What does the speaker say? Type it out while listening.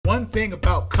one thing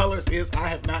about colors is I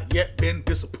have not yet been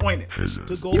disappointed.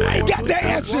 You ain't got the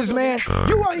answers, man.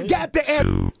 You ain't got the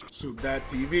answers.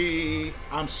 Soup.tv.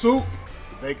 I'm Soup.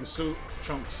 TheVegasSoup.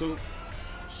 Chunk Soup.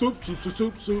 Soup.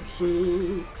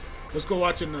 Let's go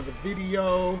watch another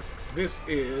video. This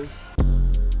is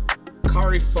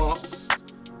Kari Faux.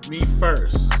 Me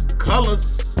first.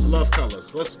 Colors. Love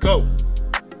colors. Let's go.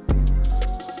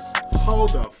 Hold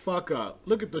the fuck up.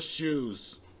 Look at the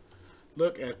shoes.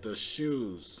 Look at the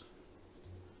shoes.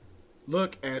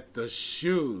 Look at the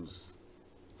shoes.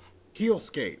 Heel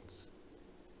skates.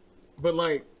 But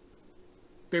like,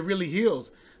 they're really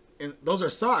heels. And those are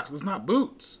socks. It's not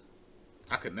boots.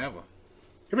 I could never.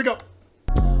 Here we go.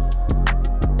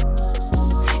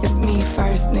 It's me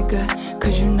first, nigga.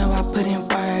 Cause you know I put in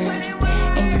work.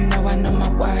 And you know I know my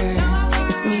word.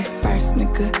 It's me first,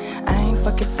 nigga. I ain't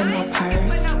fucking for no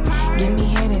purse. Give me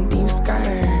head and do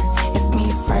skirt. It's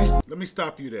me first. Let me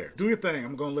stop you there. Do your thing.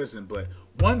 I'm gonna listen. But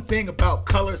one thing about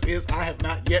colors is I have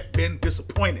not yet been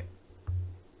disappointed.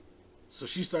 So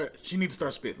she needs to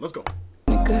start spitting. Let's go.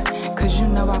 Nigga, cause you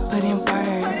know I put in work.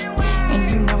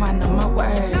 And you know I know my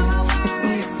word. It's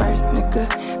me first, nigga.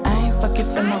 I ain't fucking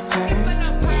for no purse.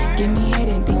 Give me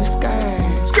head and do skirt.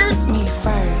 It's me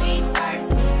first.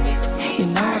 You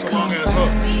know I come first.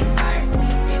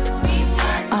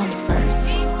 I'm first.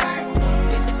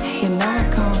 You know I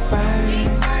come first.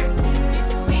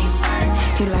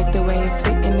 He like the way it's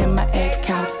fitting in my egg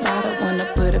cow slaughter. Wanna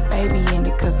put a baby in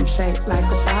it cause I'm shaped like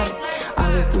a bottle.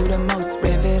 Always do the most,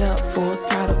 rev it up, full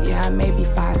throttle. Yeah, I may be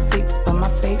 5'6", but my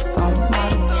face on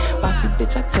model. Bossy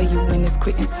bitch, I tell you when it's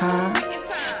quitting time.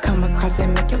 Come across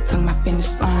and make your tongue my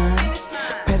finish line.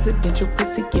 Presidential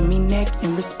pussy, give me neck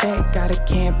and respect. Got a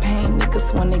campaign,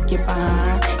 niggas wanna get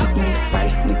behind. It's me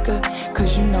first, nigga,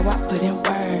 cause you know I put in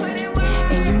work.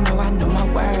 And you know I know my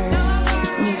word.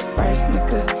 It's me first,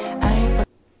 nigga, I ain't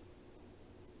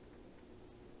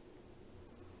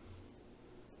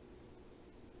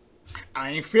I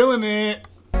ain't feeling it.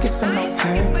 fucking for no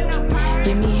purse.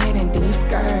 Give me head and do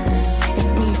skirt.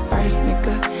 It's me first,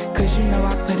 nigga, cause you know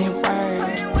I put in work.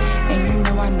 And you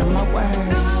know I know my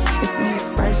word. It's me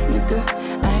first, nigga,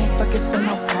 I ain't fucking for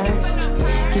no purse.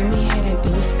 Give me head and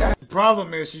do skirt. The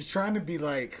problem is she's trying to be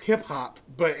like hip hop,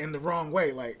 but in the wrong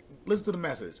way. Like, listen to the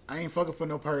message. I ain't fucking for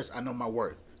no purse. I know my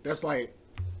worth. That's like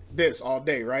this all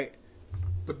day, right?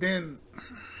 But then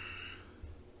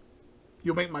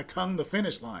you'll make my tongue the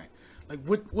finish line. Like,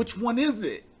 which one is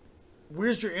it?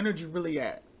 Where's your energy really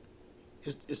at?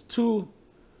 It's too...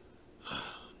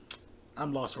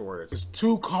 I'm lost for words. It's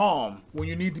too calm when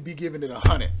you need to be giving it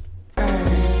 100.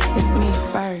 It's me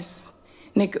first.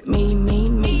 Nigga,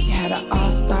 me. Had an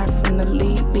all-star from the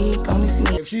league on his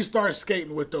knee. If she starts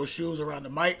skating with those shoes around the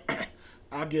mic,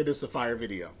 I'll give this a fire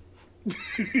video.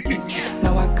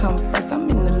 No, I come first. I'm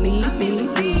in the lead.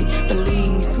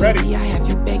 Believe me, sweetie, Ready. I have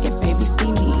you begging, baby,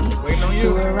 feed me. Waiting on you.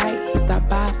 Do it right, stop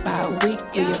by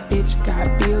weekly. Your bitch got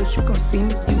bills, you gon' see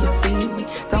me when you see me.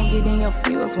 Don't get in your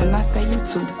feels when I say you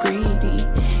too greedy.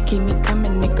 Keep me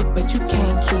coming, nigga, but you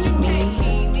can't keep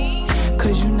me.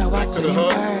 Cause you know I put in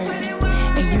work.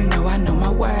 And you know I know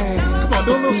my word. Come on,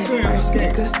 do a little spin on the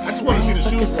skates. I just want to see the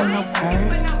shoes. For no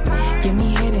purse. Give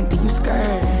me head and do you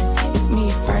skirt. It's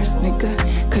me first, nigga,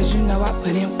 cause you know I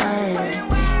put in work.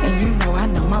 And you know I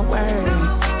know my word.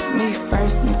 It's me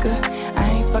first, nigga, I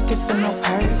ain't fucking for no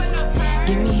purse.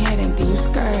 Give me head and do you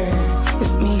skirt.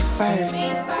 It's me first.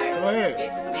 Go ahead.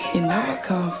 You know I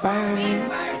come first.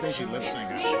 I think she lip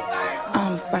syncing.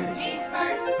 I'm first.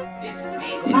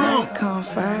 You know I come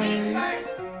first.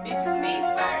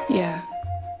 Yeah.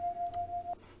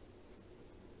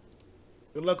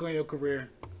 Good luck on your career.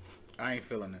 I ain't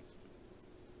feeling it.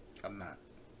 I'm not.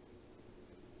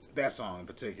 That song in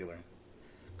particular.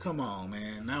 Come on,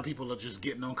 man. Now people are just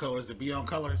getting on colors to be on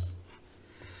colors.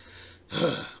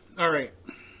 All right.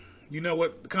 You know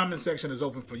what? The comment section is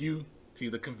open for you to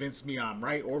either convince me I'm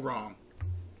right or wrong.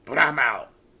 But I'm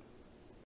out.